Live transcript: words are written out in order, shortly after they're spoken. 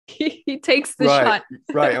he takes the Right, shot.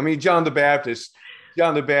 right. I mean, John the Baptist,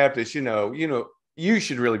 you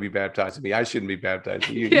should really be baptizing me. I shouldn't be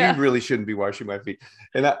baptizing you. You Yeah. really shouldn't be washing my feet.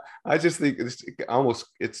 And I just think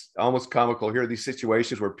it's almost comical. Here are these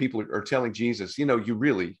situations where people are telling Jesus, you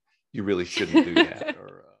really shouldn't do that.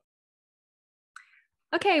 Or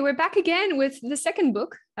Okay, we're back again with the second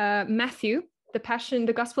book, Matthew, the Passion,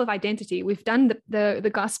 the Gospel of Identity. We've done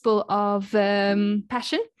the Gospel of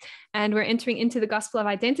Passion, and we're entering into the Gospel of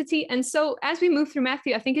Identity. And so, as we move through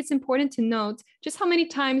Matthew, I think it's important to note just how many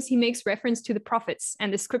times he makes reference to the prophets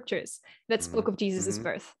and the scriptures that spoke of Jesus's mhm.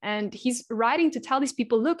 birth. And he's writing to tell these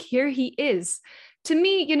people, look, here he is. To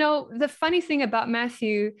me, the funny thing about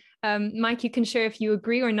Matthew, Mike, you can share if you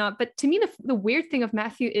agree or not, but to me, the weird thing of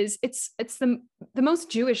Matthew is it's the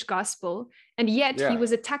most Jewish gospel, and yet he Yeah,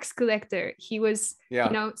 was a tax collector. He was,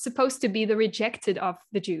 yeah, supposed to be the rejected of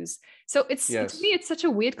the Jews. So to me, yes, it's such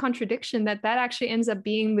a weird contradiction that actually ends up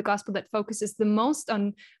being the gospel that focuses the most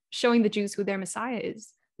on showing the Jews who their Messiah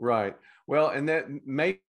is. right. Well, and that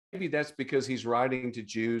maybe that's because he's writing to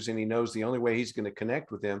Jews and he knows the only way he's going to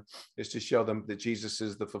connect with them is to show them that Jesus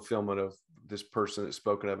is the fulfillment of this person that's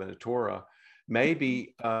spoken of in the Torah.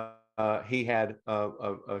 Maybe he had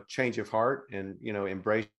a change of heart and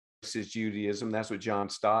embraces Judaism. That's what John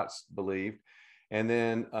Stott believed. And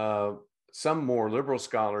then some more liberal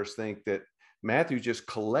scholars think that Matthew just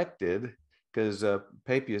collected, because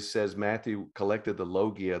Papias says Matthew collected the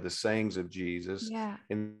logia, the sayings of Jesus. Yeah.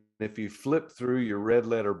 And if you flip through your red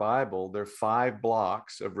letter Bible, there are 5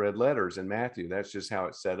 blocks of red letters in Matthew. That's just how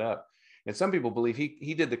it's set up. And some people believe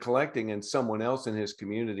he did the collecting and someone else in his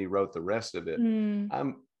community wrote the rest of it.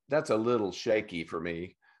 Mm. That's a little shaky for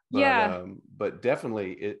me, Yeah. but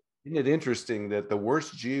definitely isn't it interesting that the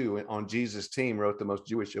worst Jew on Jesus' team wrote the most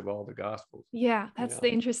Jewish of all the Gospels? Yeah, that's Yeah.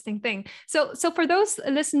 the interesting thing. So for those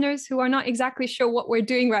listeners who are not exactly sure what we're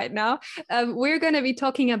doing right now, we're going to be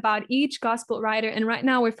talking about each gospel writer. And right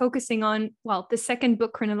now we're focusing on, well, the second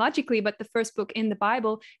book chronologically, but the first book in the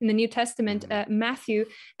Bible, in the New Testament, Matthew.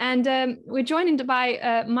 And we're joined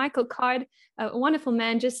by Michael Card, a wonderful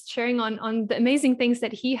man, just sharing on the amazing things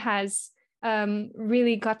that he has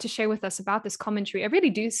really got to share with us about this commentary. I really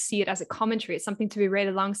do see it as a commentary. It's something to be read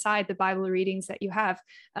alongside the Bible readings that you have.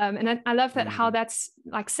 And I love that how that's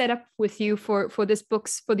like set up with you for these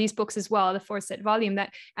books as well, the 4-set volume,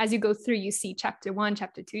 that as you go through, you see chapter 1,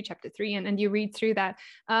 chapter 2, chapter 3, and you read through that.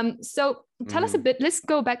 So tell us a bit, let's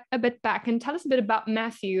go back and tell us a bit about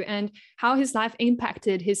Matthew and how his life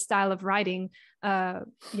impacted his style of writing,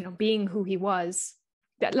 being who he was.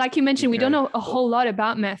 Like you mentioned, we don't Okay. know a whole lot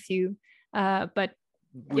about Matthew. But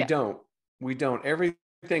we yeah. don't we don't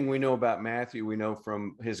everything we know about Matthew we know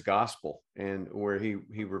from his gospel, and where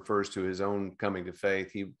he refers to his own coming to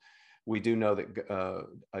faith. We do know that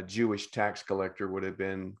a Jewish tax collector would have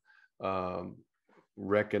been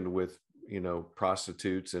reckoned with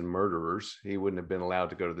prostitutes and murderers. He wouldn't have been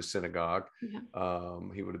allowed to go to the synagogue.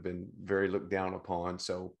 He would have been very looked down upon,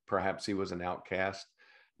 so perhaps he was an outcast.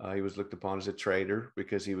 He was looked upon as a traitor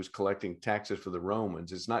because he was collecting taxes for the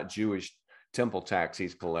Romans. It's not Jewish temple tax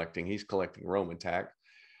he's collecting Roman tax.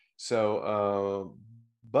 So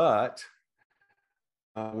but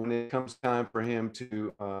when it comes time for him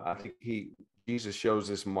to I think Jesus shows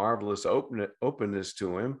this marvelous openness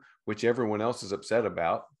to him, which everyone else is upset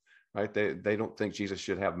about, right? They don't think Jesus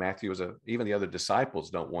should have Matthew even the other disciples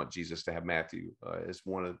don't want Jesus to have Matthew as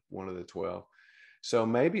one of the 12. So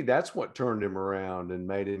maybe that's what turned him around and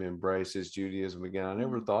made him embrace his Judaism again. I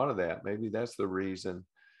never thought of that. Maybe that's the reason.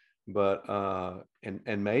 But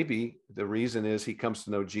and maybe the reason is he comes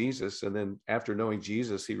to know Jesus, and then after knowing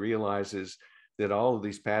Jesus, he realizes that all of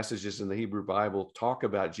these passages in the Hebrew Bible talk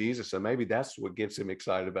about Jesus, and maybe that's what gets him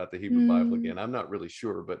excited about the Hebrew Bible again. I'm not really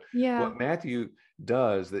sure, but Yeah. what Matthew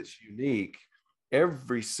does that's unique,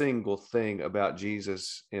 every single thing about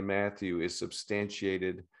Jesus in Matthew is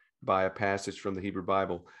substantiated by a passage from the Hebrew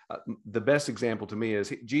Bible. The best example to me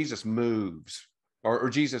is Jesus moves,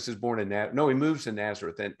 or Jesus is born in he moves in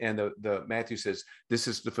Nazareth, and the Matthew says this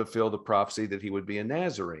is to fulfill the prophecy that he would be a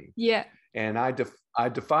Nazarene. Yeah. And I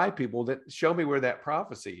defy people that show me where that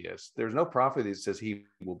prophecy is. There's no prophecy that says he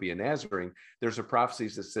will be a Nazarene. There's a prophecy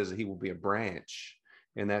that says he will be a branch,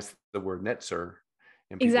 and that's the word netzer.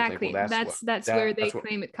 And people think, well, Exactly. That's where they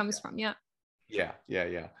claim it comes from. Yeah.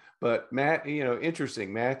 Yeah. But Matt,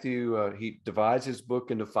 interesting. Matthew, he divides his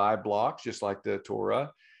book into 5 blocks, just like the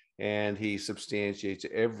Torah. and he substantiates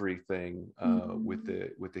everything with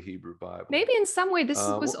the Hebrew Bible. Maybe in some way this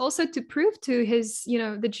was also to prove to his,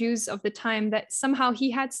 the Jews of the time that somehow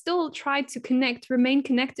he had still tried to remain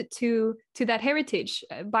connected to that heritage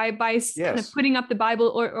by kind of putting up the Bible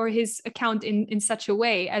or his account in such a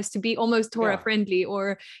way as to be almost Torah friendly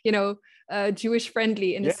or Jewish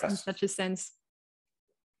friendly in such a sense.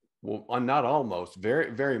 Well, not almost,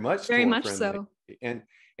 very, very much, very Torah much friendly. so.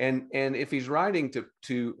 And if he's writing to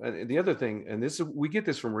the other thing, and we get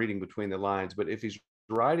this from reading between the lines, but if he's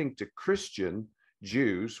writing to Christian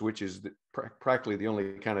Jews, which is practically the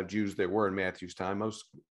only kind of Jews there were in Matthew's time, most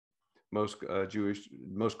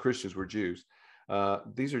Christians were Jews.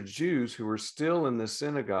 These are Jews who are still in the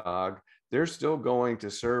synagogue. They're still going to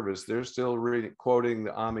service. They're still quoting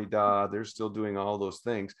the Amidah. They're still doing all those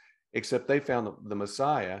things, except they found the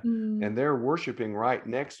Messiah, and they're worshiping right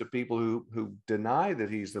next to people who deny that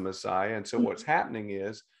he's the Messiah. And so what's happening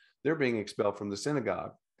is they're being expelled from the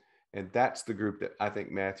synagogue. And that's the group that I think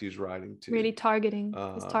Matthew's writing to. Really targeting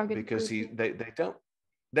his target because group.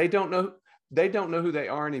 they don't know who they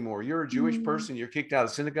are anymore. You're a Jewish person, you're kicked out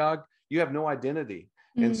of the synagogue, you have no identity.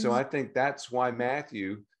 And so I think that's why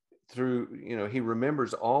Matthew, he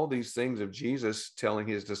remembers all these things of Jesus telling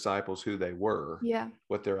his disciples who they were,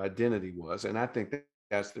 what their identity was. And I think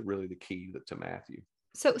that's really the key to Matthew.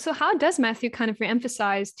 So how does Matthew kind of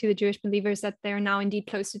reemphasize to the Jewish believers that they're now indeed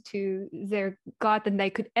closer to their God than they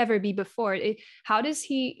could ever be before? How does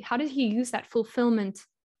he use that fulfillment,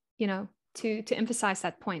 to emphasize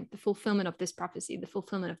that point, the fulfillment of this prophecy, the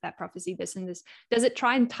fulfillment of that prophecy, this and this? Does it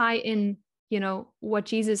try and tie in, what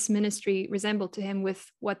Jesus' ministry resembled to him with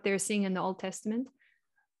what they're seeing in the Old Testament?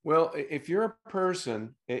 Well, if you're a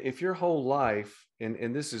person, if your whole life,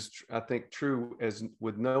 and this is, I think, true as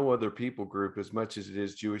with no other people group as much as it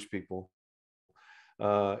is Jewish people,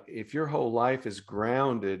 if your whole life is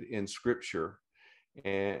grounded in Scripture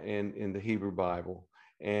and in the Hebrew Bible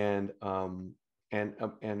and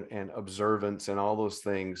observance and all those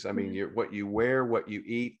things, I mean, what you wear, what you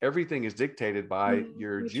eat, everything is dictated by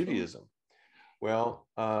your Judaism. Well,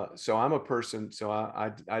 so I'm a person, so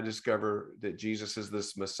I discover that Jesus is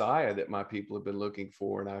this Messiah that my people have been looking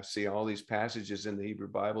for. And I see all these passages in the Hebrew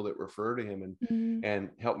Bible that refer to him and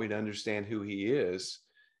help me to understand who he is.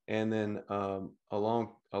 And then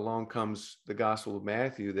along comes the Gospel of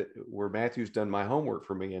Matthew, where Matthew's done my homework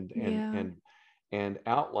for me and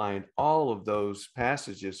outlined all of those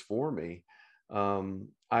passages for me.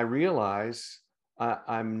 I realize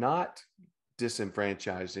I'm not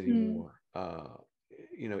disenfranchised anymore.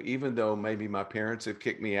 Even though maybe my parents have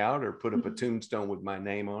kicked me out or put up a tombstone with my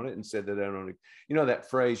name on it and said that I don't, that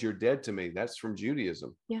phrase, "You're dead to me," that's from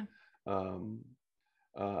Judaism.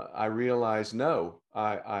 I realize, no,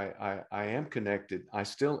 I am connected. I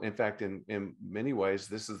still, in fact, in many ways,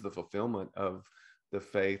 this is the fulfillment of the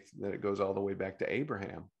faith that it goes all the way back to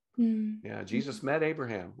Abraham. Jesus met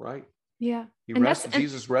Abraham, right?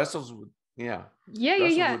 Jesus wrestles with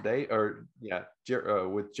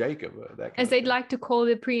with Jacob, that as they'd like to call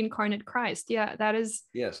the pre-incarnate Christ. That is,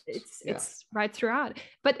 it's right throughout.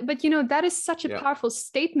 But that is such a powerful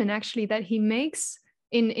statement, actually, that he makes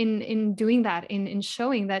in doing that, in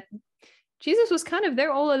showing that Jesus was kind of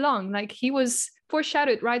there all along. Like, he was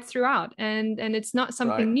foreshadowed right throughout, and it's not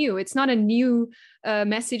something new. It's not a new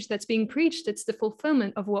message that's being preached. It's the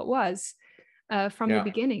fulfillment of what was from the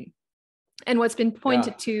beginning. And what's been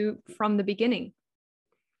pointed to from the beginning.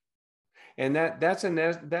 And that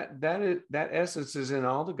essence is in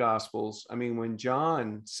all the Gospels. I mean, when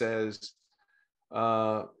John says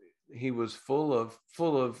he was full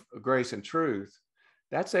of grace and truth,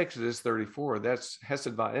 that's Exodus 34. That's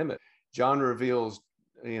Hesed Va'emet. John reveals,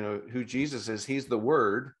 who Jesus is. He's the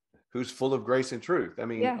Word who's full of grace and truth. I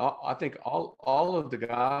mean, I think all of the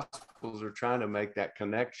Gospels are trying to make that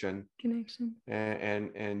connection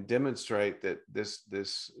and demonstrate that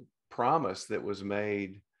this promise that was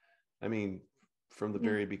made, I mean, from the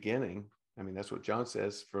very beginning. I mean, that's what John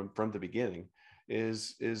says from the beginning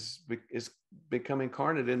is become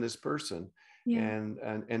incarnate in this person.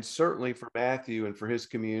 And certainly for Matthew and for his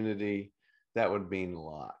community, that would mean a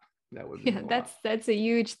lot. That's a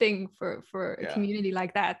huge thing for a community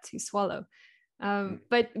like that to swallow.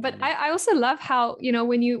 But I also love how,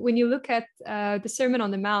 when you look at the Sermon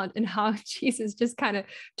on the Mount and how Jesus just kind of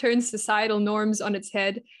turns societal norms on its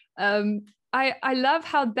head. I love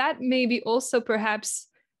how that maybe also perhaps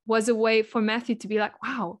was a way for Matthew to be like,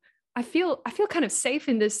 wow, I feel kind of safe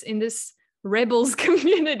in this rebels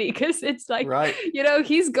community, because it's like,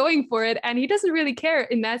 he's going for it, and he doesn't really care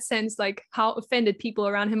in that sense, like how offended people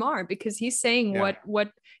around him are, because he's saying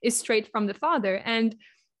what is straight from the Father. And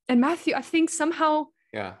Matthew, I think somehow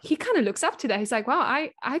Yeah. he kind of looks up to that. He's like, wow,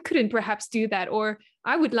 I couldn't perhaps do that, or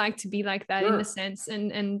I would like to be like that in a sense,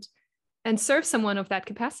 and serve someone of that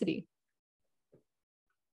capacity.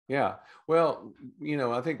 Yeah. Well,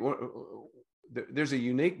 I think there's a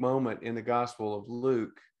unique moment in the Gospel of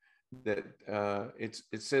Luke that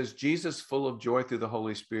it says Jesus full of joy through the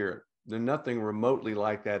Holy Spirit. There's nothing remotely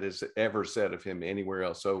like that is ever said of him anywhere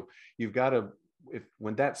else. So you've got to,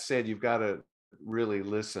 when that's said, you've got to really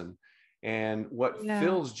listen. And what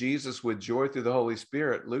fills Jesus with joy through the Holy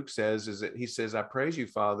Spirit, Luke says, is that he says, I praise you,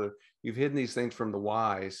 Father, you've hidden these things from the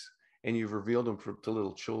wise and you've revealed them to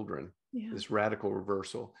little children. This radical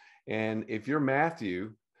reversal. And if you're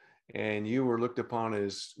Matthew and you were looked upon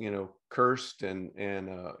as, cursed and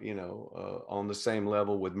on the same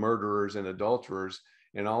level with murderers and adulterers,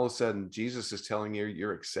 and all of a sudden Jesus is telling you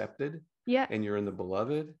you're accepted and you're in the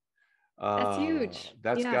beloved, that's huge.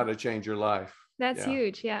 That's got to change your life. That's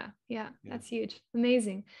huge. Yeah. That's huge.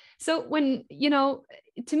 Amazing. So when,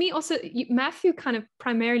 to me also, Matthew kind of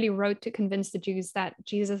primarily wrote to convince the Jews that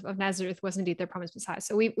Jesus of Nazareth was indeed their promised Messiah.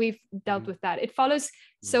 So we've dealt with that. It follows.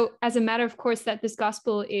 So as a matter of course, that this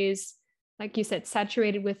gospel is, like you said,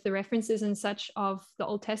 saturated with the references and such of the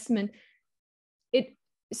Old Testament.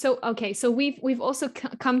 So we've also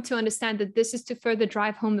come to understand that this is to further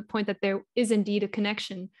drive home the point that there is indeed a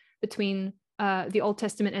connection between the Old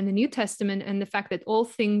Testament and the New Testament, and the fact that all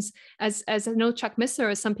things, as I know Chuck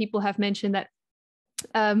Missler, or some people have mentioned that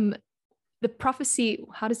the prophecy,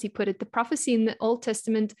 how does he put it? The prophecy in the Old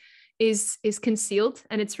Testament is concealed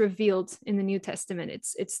and it's revealed in the New Testament.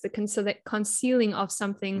 It's the concealing of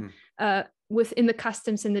something within the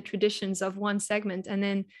customs and the traditions of one segment, and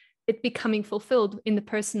then it becoming fulfilled in the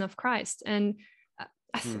person of Christ. And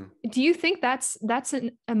do you think that's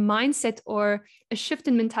a mindset or a shift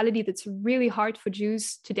in mentality that's really hard for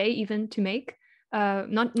Jews today even to make?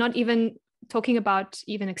 Not even talking about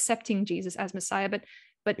even accepting Jesus as Messiah,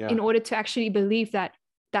 but in order to actually believe that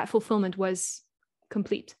fulfillment was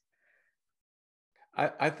complete.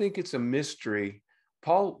 I think it's a mystery.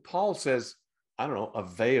 Paul says, I don't know, a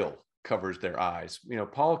veil covers their eyes.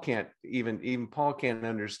 Paul can't even Paul can't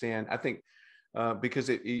understand. I think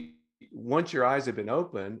because once your eyes have been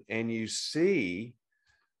opened and you see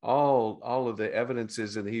all of the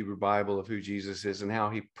evidences in the Hebrew Bible of who Jesus is and how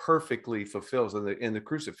he perfectly fulfills, and the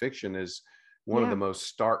crucifixion is one of the most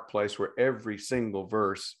stark place where every single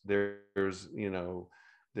verse there's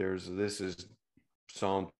this is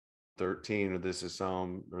Psalm 13, or this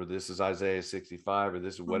is Isaiah 65, or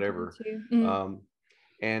this is whatever.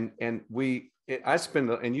 I spend,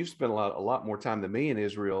 and you spend a lot more time than me in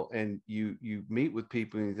Israel, and you meet with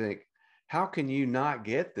people and you think, how can you not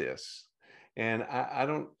get this? And I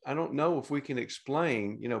don't know if we can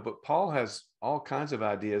explain, but Paul has all kinds of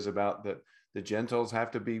ideas about that the Gentiles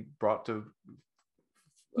have to be brought to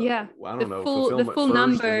fulfillment, the full first,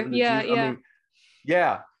 number.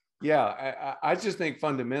 I just think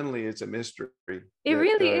fundamentally it's a mystery. It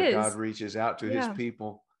really is. God reaches out to his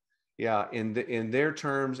people, in their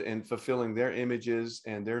terms and fulfilling their images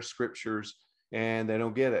and their scriptures, and they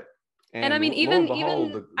don't get it. And I mean, even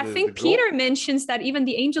I think Peter mentions that even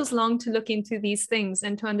the angels long to look into these things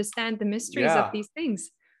and to understand the mysteries of these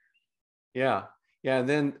things. And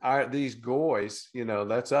then these goys,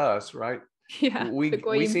 that's us, right?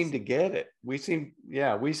 We seem to get it. We seem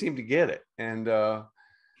to get it, and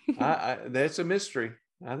that's a mystery.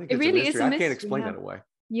 I think it really is a mystery. I can't explain that away.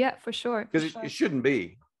 Yeah, for sure. Because it shouldn't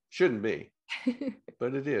be,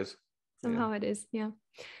 but it is. Somehow it is. Yeah.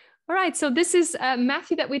 All right. So this is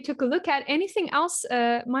Matthew that we took a look at. Anything else,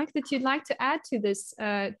 Mike, that you'd like to add to this,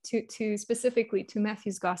 to specifically to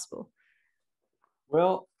Matthew's gospel?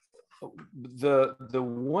 Well, the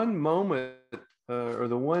one moment or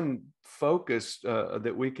the one focus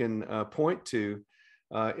that we can point to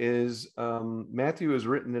is Matthew is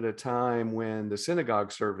written at a time when the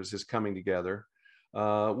synagogue service is coming together.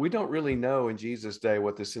 We don't really know in Jesus' day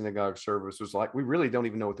what the synagogue service was like. We really don't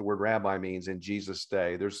even know what the word rabbi means in Jesus'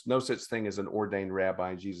 day. There's no such thing as an ordained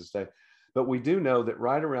rabbi in Jesus' day. But we do know that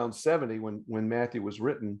right around 70, when Matthew was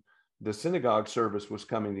written, the synagogue service was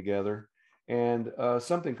coming together, and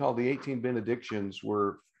something called the 18 benedictions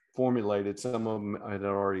were formulated. Some of them had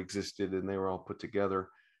already existed, and they were all put together.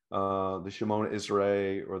 The Shemona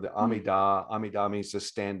Israel, or the Amidah. Amidah means to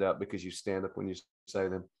stand up, because you stand up when you say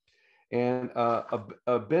them. And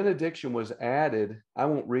a benediction was added. I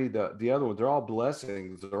won't read the other one. They're all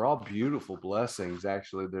blessings. They're all beautiful blessings,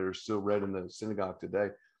 actually, that are still read in the synagogue today.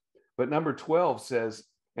 But number 12 says,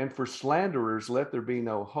 and for slanderers, let there be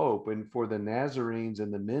no hope. And for the Nazarenes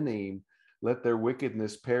and the Minim, let their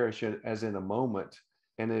wickedness perish as in a moment.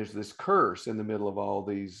 And there's this curse in the middle of all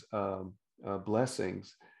these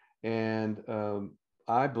blessings. And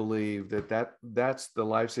I believe that's the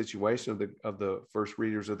life situation of the first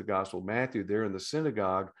readers of the Gospel of Matthew. They're in the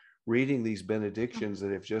synagogue reading these benedictions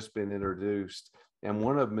that have just been introduced, and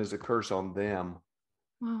one of them is a curse on them.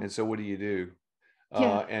 Wow. And so what do you do?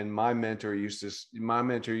 And my mentor used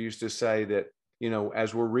to say that,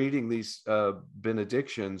 as we're reading these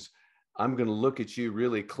benedictions, I'm going to look at you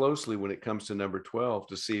really closely when it comes to number 12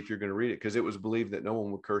 to see if you're going to read it, because it was believed that no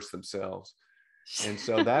one would curse themselves. And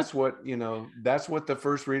so that's what the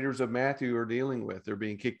first readers of Matthew are dealing with. They're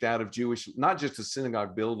being kicked out of not just the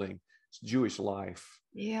synagogue building, it's Jewish life.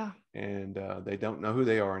 Yeah. And they don't know who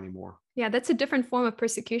they are anymore. Yeah, that's a different form of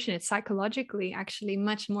persecution. It's psychologically actually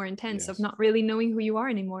much more intense, of not really knowing who you are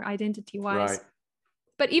anymore, identity-wise. Right.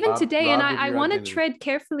 But even today, and I want to tread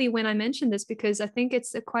carefully when I mention this, because I think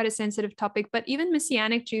it's quite a sensitive topic, but even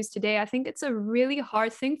Messianic Jews today, I think it's a really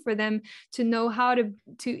hard thing for them to know how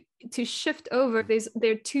to shift over these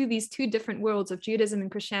two different worlds of Judaism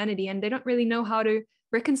and Christianity, and they don't really know how to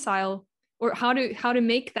reconcile or how to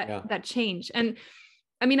make that change. And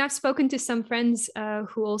I mean, I've spoken to some friends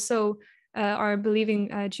who also are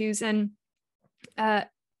believing Jews, and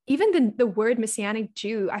even the word Messianic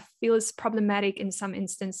Jew, I feel, is problematic in some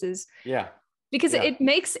instances. Yeah. Because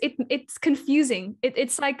it's confusing.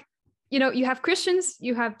 It's like, you have Christians,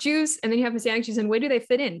 you have Jews, and then you have Messianic Jews, and where do they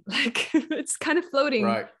fit in? Like, it's kind of floating.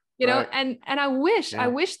 Right. And I wish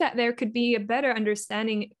that there could be a better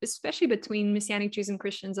understanding, especially between Messianic Jews and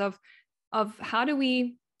Christians, of how do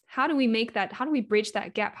we make that, how do we bridge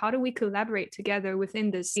that gap? How do we collaborate together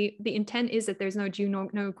within this? The intent is that there's no Jew,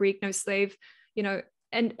 no Greek, no slave,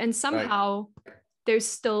 and somehow there's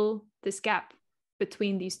still this gap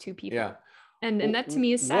between these two people. Yeah. And that to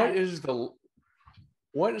me is sad.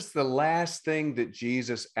 What is the last thing that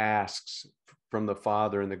Jesus asks from the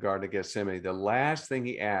Father in the Garden of Gethsemane? The last thing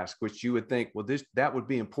he asks, which you would think, well, that would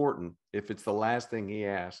be important if it's the last thing he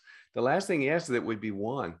asks. The last thing he asks that would be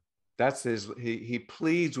one. That's he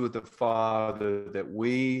pleads with the Father that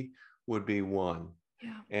we would be one.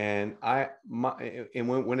 Yeah. And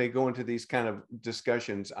when they go into these kind of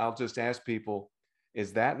discussions, I'll just ask people,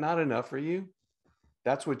 is that not enough for you?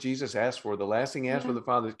 That's what Jesus asked for. The last thing he asked for the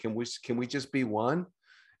Father, can we just be one?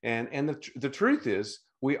 And the truth is,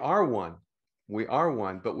 we are one. We are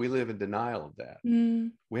one, but we live in denial of that.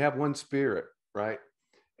 Mm. We have one spirit, right?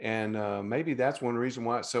 And maybe that's one reason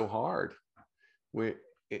why it's so hard.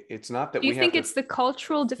 It's not that do you think it's the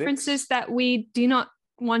cultural differences that we do not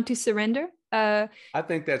want to surrender? I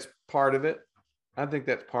think part of it. I think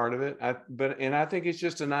that's part of it. I think it's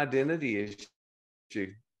just an identity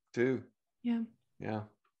issue too. Yeah. Yeah.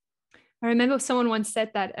 I remember someone once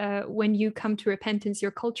said that when you come to repentance,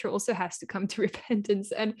 your culture also has to come to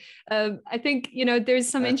repentance. And I think, there's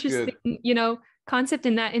some that's interesting, good. Concept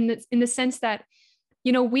in that, in the sense that,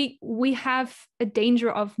 we have a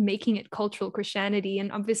danger of making it cultural Christianity.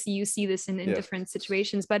 And obviously you see this in different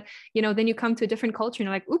situations, but, then you come to a different culture and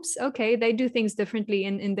you're like, oops, okay, they do things differently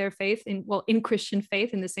in their faith, in Christian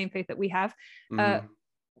faith, in the same faith that we have. Mm-hmm.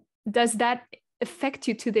 Does that affect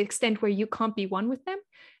you to the extent where you can't be one with them?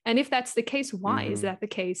 And if that's the case, why is that the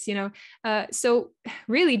case? So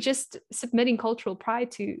really just submitting cultural pride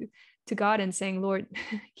to God and saying, Lord,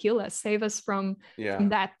 heal us, save us from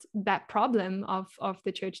that problem of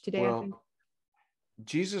the church today. Well, I think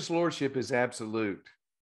Jesus' lordship is absolute.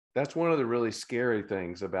 That's one of the really scary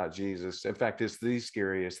things about Jesus. In fact, it's the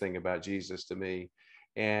scariest thing about Jesus to me.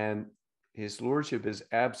 And his lordship is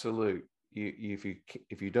absolute.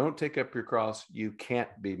 If you don't take up your cross, you can't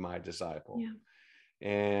be my disciple. Yeah.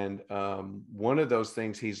 And one of those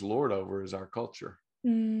things he's Lord over is our culture.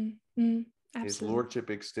 Mm-hmm. His lordship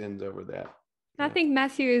extends over that. I think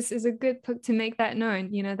Matthew is a good book to make that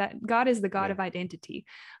known, that God is the God of identity,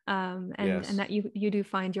 and that you do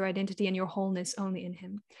find your identity and your wholeness only in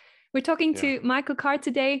him. We're talking to Michael Card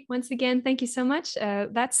today. Once again, thank you so much.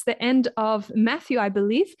 That's the end of Matthew, I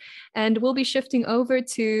believe. And we'll be shifting over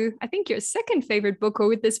to, I think, your second favorite book, or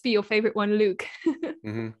would this be your favorite one, Luke?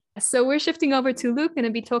 Mm-hmm. So we're shifting over to Luke, going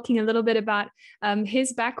to be talking a little bit about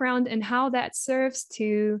his background and how that serves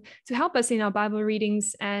to help us in our Bible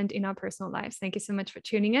readings and in our personal lives. Thank you so much for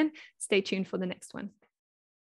tuning in. Stay tuned for the next one.